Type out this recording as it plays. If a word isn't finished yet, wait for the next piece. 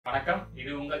வணக்கம், இது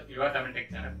உங்கள் YuvaTamilTech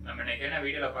சேனல். நம்ம இன்னைக்கு என்ன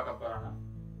வீடியோல பார்க்க போறோம்னா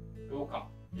தூக்கம்.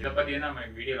 இதை பத்தி தான் நம்ம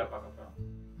வீடியோல பார்க்க போறோம்.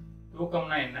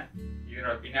 தூக்கம்னா என்ன,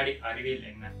 இதனோட பின்னாடி அறிவியல்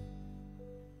என்ன,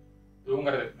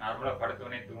 தூங்குறது நார்மலா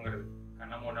படுத்தவனே தூங்குறது,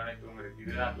 கண்ணை மூடனே தூங்குறது,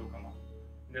 இதுதான் தூக்கமா?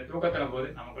 இந்த தூக்கத்துல போது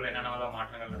நமக்குள்ள என்னென்ன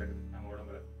மாற்றங்கள் நடக்குது நம்ம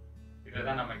உடம்புல, இதை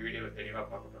தான் நம்ம வீடியோல தெளிவா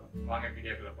பார்க்க போறோம். வாங்க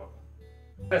வீடியோக்குள்ள பார்க்கலாம்.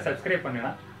 சப்ஸ்கிரைப்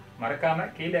பண்ணுனா மறக்காம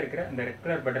கீழே இருக்கிற இந்த ரெட்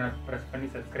கலர் பட்டனை பிரஸ் பண்ணி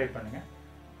சப்ஸ்கிரைப் பண்ணுங்க.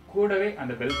 கூடவே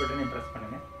அந்த பெல் பட்டனை பிரஸ்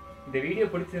பண்ணுங்க. இந்த வீடியோ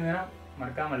பிடிச்சிருந்ததுன்னா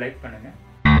மறக்காம லைக் பண்ணுங்க.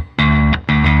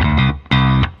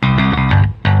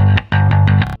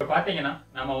 இப்போ பார்த்தீங்கன்னா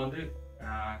நம்ம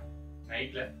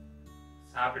நைட்ல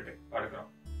சாப்பிட்டுட்டு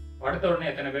படுக்கிறோம். படுத்த உடனே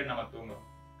எத்தனை பேர் நம்ம தூங்குறோம்?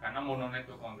 கண்ணை மூடனே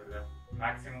தூக்கம் வந்துருது.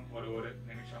 மேக்சிமம் ஒரு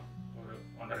நிமிஷம், ஒரு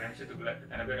 1.5 நிமிஷத்துக்குள்ள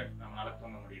எத்தனை பேர் நம்மளால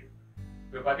தூங்க முடியுது?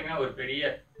 இப்போ பார்த்தீங்கன்னா ஒரு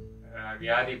பெரிய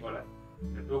வியாதி போல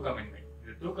இந்த தூக்கமின்மை.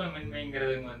 இந்த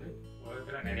தூக்கமின்மைங்கிறது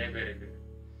உலகத்துல நிறைய பேர் இருக்குது.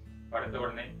 படுத்த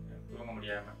உடனே தூங்க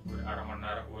முடியாம ஒரு அரை மணி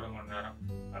நேரம், 1 மணி நேரம்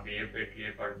அப்படியே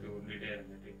பெட்டிலே படுத்து உண்டுகிட்டே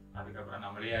இருந்துட்டு அதுக்கப்புறம்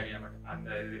நம்மளே அறியாம அந்த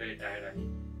இதுல டயர்டாகி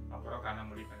அப்புறம் கண்ணை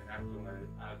மூடி கொஞ்ச நேரம் தூங்குறது.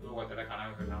 அந்த தூக்கத்துல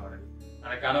கனவுகள்லாம் வருது.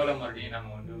 அந்த கனவுல மறுபடியும்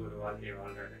நம்ம ஒரு வாழ்க்கையை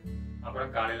வாழ்றது.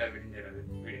 அப்புறம் காலையில விடிஞ்சிடுறது.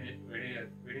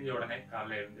 விடிஞ்ச உடனே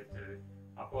காலையில எழுந்திரிச்சிருது.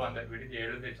 அப்போ அந்த விடிஞ்சு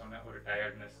எழுந்திரிச்சோடனே ஒரு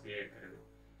டயர்ட்னஸ்லயே இருக்கிறது.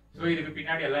 ஸோ இதுக்கு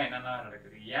பின்னாடி எல்லாம் என்னென்ன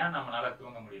நடக்குது? ஏன் நம்மளால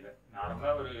தூங்க முடியல?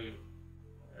 நார்மலா ஒரு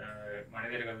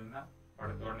மனிதர்கள்னா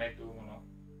படுத்த உடனே தூங்கணும்,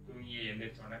 தூங்கி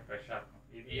எந்திரிச்ச உடனே ஃப்ரெஷ்ஷாக இருக்கணும்.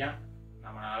 இது ஏன்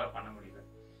நம்மளால பண்ண முடியல?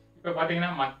 இப்போ பார்த்தீங்கன்னா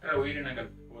மற்ற உயிரினங்கள்,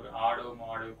 ஒரு ஆடு,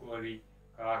 மாடு, கோழி,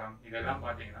 காகம், இதெல்லாம்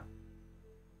பார்த்தீங்கன்னா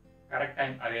கரெக்ட்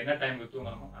டைம், அது என்ன டைமுக்கு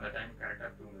தூங்கணுமோ அந்த டைம் கரெக்டாக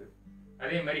தூங்குது.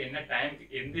 அதே மாதிரி என்ன டைமுக்கு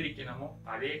எந்திரிக்கணுமோ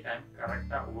அதே டைம்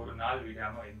கரெக்டாக ஒரு நாள்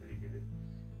விடாமல் எந்திரிக்குது.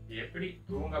 எப்படி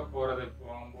தூங்க போறது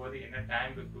போகும்போது என்ன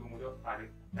டைமுக்கு தூங்குதோ அது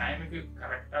டைமுக்கு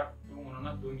கரெக்டாக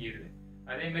தூங்கணும்னா தூங்கிடுது.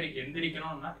 அதே மாதிரி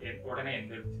எந்திரிக்கணும்னா உடனே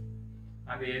எந்திரிச்சு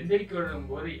அந்த எந்திரிக்கும்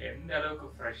போது எந்த அளவுக்கு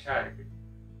ஃப்ரெஷ்ஷா இருக்கு,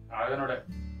 அதனோட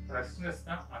ஃப்ரெஷ்னஸ்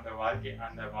தான் அந்த வாழ்க்கை,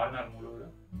 அந்த வாழ்நாள்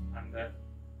முழுவதும், அந்த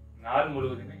நாள்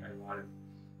முழுவதுமே அது வாழுது.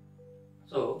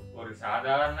 ஸோ ஒரு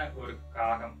சாதாரண ஒரு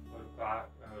காகம்,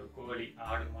 ஒரு கோழி,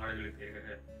 ஆடு, மாடுகளுக்கு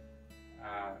இருக்கிற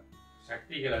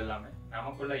சக்திகள் எல்லாமே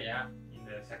நமக்குள்ள ஏன்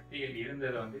இந்த சக்திகள்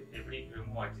இருந்ததை எப்படி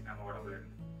ரிமூவ் ஆச்சு நம்ம உடம்புல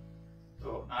இருந்து? ஸோ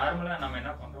நார்மலாக நம்ம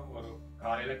என்ன பண்ணுறோம், ஒரு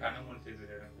காலையில் கண்ணு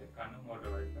முழிச்சதுல இருந்து கண்ணு மூடுற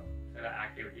வரைக்கும் சில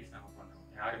ஆக்டிவிட்டிஸ் நம்ம பண்ணுறோம்.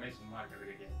 யாருமே சும்மா இருக்கிறது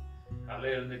கிடையாது.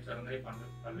 காலையில் எழுந்திரிச்சே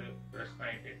பல்லு ப்ரஷ்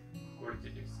பண்ணிட்டு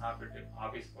குளிச்சுட்டு சாப்பிட்டு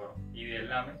ஆஃபீஸ் போகிறோம். இது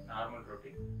எல்லாமே நார்மல்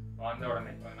ரொட்டீன். வந்த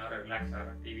உடனே கொஞ்ச நேரம் ரிலாக்ஸ்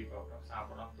ஆகிறோம், டிவி பார்க்குறோம்,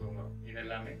 சாப்பிட்றோம், தூங்குறோம். இது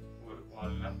எல்லாமே ஒரு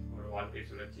வாழ்நாள், ஒரு வாழ்க்கை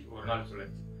சுழற்சி, ஒரு நாள்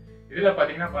சுழற்சி. இதில்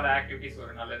பார்த்தீங்கன்னா பல ஆக்டிவிட்டிஸ்,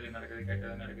 ஒரு நல்லது நடக்குது,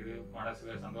 கெட்டது நடக்குது,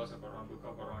 மனசுல சந்தோஷப்படுறோம்,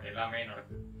 துக்கப்படுறோம், எல்லாமே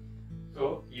நடக்குது. ஸோ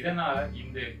இதனால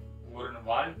இந்த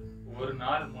ஒரு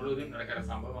நாள் முழுவதும் நடக்கிற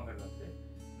சம்பவங்கள்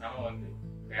நம்ம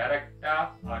டைரக்டா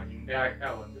ஆர் இன்டைரக்டா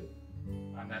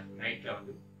அந்த நைட்ல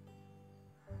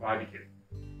பாதிக்குது.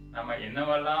 நம்ம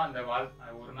என்னவெல்லாம் அந்த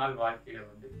ஒரு நாள் வாழ்க்கையில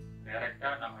டைரக்டா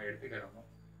நம்ம எடுத்துக்கிறோமோ,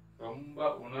 ரொம்ப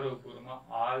உணர்வுபூர்வமா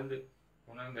ஆழ்ந்து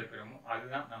உணர்ந்திருக்கிறோமோ,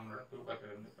 அதுதான் நம்மளோட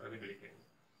தூக்கத்திலிருந்து பிரதிபலிக்கிறது.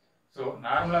 ஸோ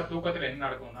நார்மலா தூக்கத்துல என்ன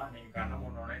நடக்கும்னா, நீங்க கண்ணை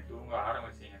மூடனே தூங்க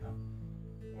ஆரம்பிச்சீங்கன்னா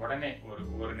உடனே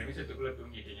ஒரு நிமிஷத்துக்குள்ள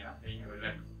தூங்கிட்டீங்கன்னா நீங்க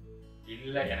வில்லன்.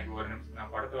 இல்ல எனக்கு ஒரு நிமிஷம்,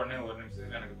 நான் படுத்த உடனே ஒரு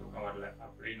நிமிஷத்துல எனக்கு தூக்கம் வரல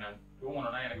அப்படின்னு நான்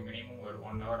தூங்கணும்னா எனக்கு மினிமம் ஒரு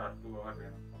 1 hour or 2 hours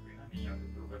வேணும் அப்படின்னா நீங்க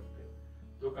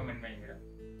தூக்கமின்மைங்கிற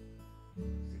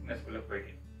சிக்னஸ்குள்ள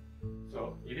போயிட்டீங்க. ஸோ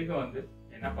இதுக்கு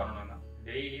என்ன பண்ணணும்னா,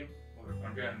 டெய்லியும் ஒரு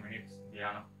 21 minutes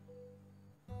தியானம்.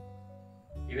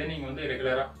 இதை நீங்க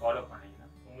ரெகுலரா ஃபாலோ பண்ணீங்கன்னா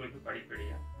உங்களுக்கு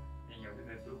படிப்படியா நீங்க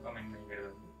இந்த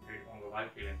தூக்கமின்மைங்கிறது உங்க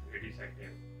வாழ்க்கையில ரெடியூஸ் ஆகிட்டே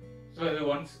இருக்கும். ஸோ இது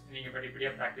ஒன்ஸ் நீங்க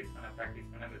படிப்படியா ப்ராக்டிஸ்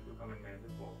பண்ண இந்த தூக்கமின்மை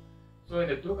போகும். ஸோ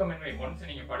இந்த தூக்கமின்மை ஒன்ஸ்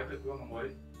நீங்க படுத்து தூங்கும்போது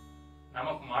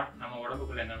நம்ம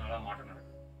உடம்புக்குள்ள என்னென்னலாம் மாற்றம்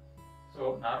நடக்குது. ஸோ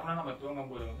நார்மலா நம்ம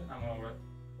தூங்கும்போது நம்ம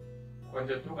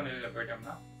கொஞ்சம் தூக்க நிலையில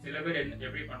போயிட்டோம்னா சில பேர்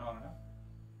எப்படி பண்ணுவாங்கன்னா,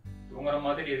 தூங்குற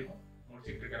மாதிரி இருக்கும்,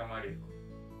 முடிச்சுக்கிட்டு இருக்கிற மாதிரி இருக்கும்.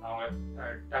 அவங்க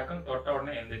டக்குன்னு தொட்ட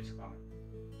உடனே எழுந்திரிச்சுப்பாங்க.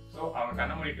 ஸோ அவங்க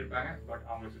கண்ணை மூடிட்டு இருப்பாங்க, பட்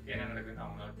அவங்களை சுற்றி என்ன நடக்குதுன்னு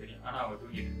அவங்களால தெரியும், ஆனால் அவங்க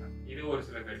தூங்கிட்டு இருக்காங்க. இது ஒரு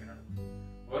சில பேருக்கு நடக்கும்.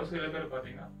 ஒரு சில பேர்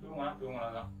பார்த்தீங்கன்னா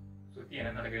தூங்கினாதான் சுற்றி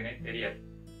என்ன நடக்குதுன்னே தெரியாது.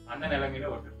 அந்த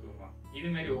நிலைமையில ஒருத்தர் தூங்குவாங்க. இது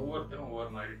மாதிரி ஒவ்வொருத்தரும்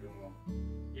ஒவ்வொரு மாதிரி தூங்குவாங்க.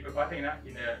 இப்ப பாத்தீங்கன்னா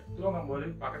இந்த தூங்கும் போது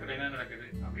பக்கத்துல என்ன நடக்குது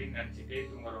அப்படின்னு நினைச்சிட்டே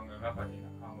தூங்குறவங்க எல்லாம்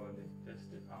பாத்தீங்கன்னா அவங்க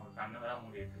ஜஸ்ட் அவங்க கண்ணதான்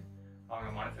மூடிட்டு அவங்க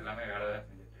மனசு எல்லாமே வேலைதான்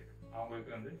செஞ்சுட்டு இருக்கு.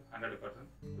 அவங்களுக்கு 100%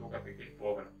 தூக்கத்துக்கு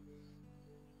போகல.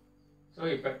 ஸோ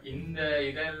இப்ப இந்த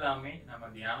இதெல்லாமே நம்ம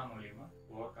தியானம் மூலியமா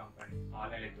ஓவர் கம் பண்ணி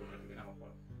ஆழ்நிலை தூக்கத்துக்கு நம்ம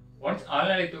போகணும். ஒன்ஸ்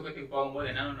ஆழ்நிலை தூக்கத்துக்கு போகும்போது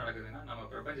என்னென்ன நடக்குதுன்னா, நம்ம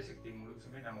பிரபஞ்ச சக்தி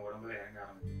முழுசுமே நம்ம உடம்புல இறங்க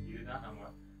ஆரம்பிச்சு. இதுதான்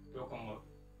நம்ம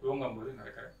தூங்கும்போது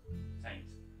நடக்கிற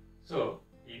சயின்ஸ். ஸோ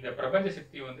இந்த பிரபஞ்ச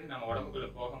சக்தி நம்ம உடம்புக்குள்ள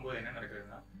போகும்போது என்ன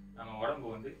நடக்குதுன்னா, நம்ம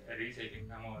உடம்பு ரீசைக்கிங்,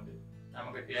 நம்ம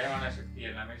நமக்கு தேவையான சக்தி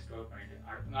எல்லாமே ஸ்டோர் பண்ணிட்டு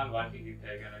அடுத்த நாள் வாழ்க்கைக்கு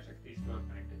தேவையான சக்தி ஸ்டோர்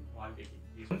பண்ணிட்டு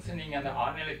வாழ்க்கைக்கு நீங்க அந்த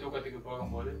ஆழ்நிலை தூக்கத்துக்கு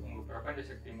போகும்போது உங்க பிரபஞ்ச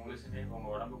சக்தி முழுசுமே உங்க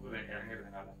உடம்புக்குள்ள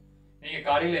இறங்குறதுனால நீங்க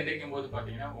காலையில எந்திரிக்கும் போது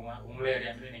பாத்தீங்கன்னா உங்களே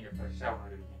அறியாமலே நீங்க ஃப்ரெஷ்ஷா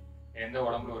உணர்வீங்க. எந்த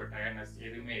உடம்புல ஒரு டயர்னஸ்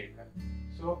எதுவுமே இருக்காது.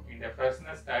 ஸோ இந்த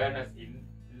ஃப்ரெஷ்னஸ் டயர்னஸ்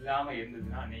இல்லாம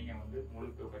இருந்ததுன்னா நீங்க முழு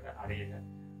தூக்கத்தை அடையல.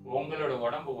 உங்களோட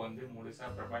உடம்பு முழுசா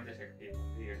பிரபஞ்ச சக்தியை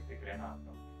எடுத்துக்கிறேன்னு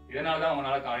அர்த்தம். இதனாலதான்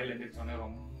உங்களால காலையில எந்திரிச்சோன்னே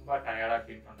ரொம்ப டயர்டா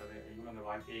ஃபீல் பண்றது, ஐயோ இந்த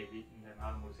வாழ்க்கையை எப்படி இந்த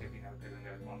நாள் முழுசா எப்படி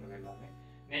நடத்துறதுங்கிறது தோன்றது எல்லாமே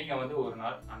நீங்க ஒரு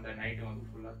நாள் அந்த நைட்டு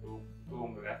ஃபுல்லா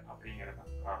தூங்குற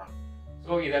அப்படிங்கறதான் காரணம்.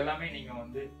 ஸோ இதெல்லாமே நீங்க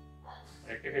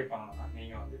ரெக்டிஃபை பண்ணணும்னா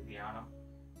நீங்க தியானம்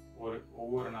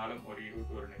ஒவ்வொரு நாளும் ஒரு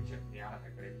 21 நிமிஷம் தியானத்தை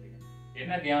கிடைப்பீங்க.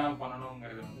 என்ன தியானம்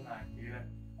பண்ணணுங்கிறது நான் கீழே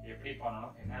எப்படி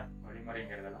பண்ணணும் என்ன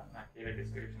வழிமுறைங்கிறதெல்லாம் நான் கீழே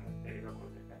டிஸ்கிரிப்ஷன்ல தெளிவாக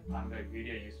கொடுத்துருக்கேன். அந்த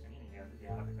வீடியோ யூஸ் பண்ணி நீங்க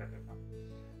தியானத்தை கற்றுக்கலாம்.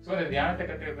 ஸோ இந்த தியானத்தை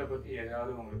கற்றுக்கிறத பற்றி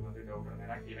ஏதாவது உங்களுக்கு டவுட்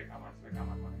இருந்ததுன்னா கீழே கமெண்ட்ஸ்ல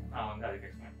கமெண்ட் பண்ணுங்க. நான் அதுக்கு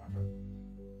எக்ஸ்பிளைன் பண்றேன்.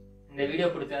 இந்த வீடியோ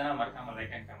பிடிச்சதுன்னா மறக்காம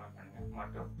லைக் அண்ட் கமெண்ட் பண்ணுங்க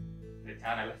மற்றும் இந்த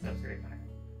சேனலை சப்ஸ்கிரைப் பண்ணுங்க.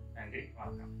 நன்றி,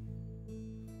 வணக்கம்.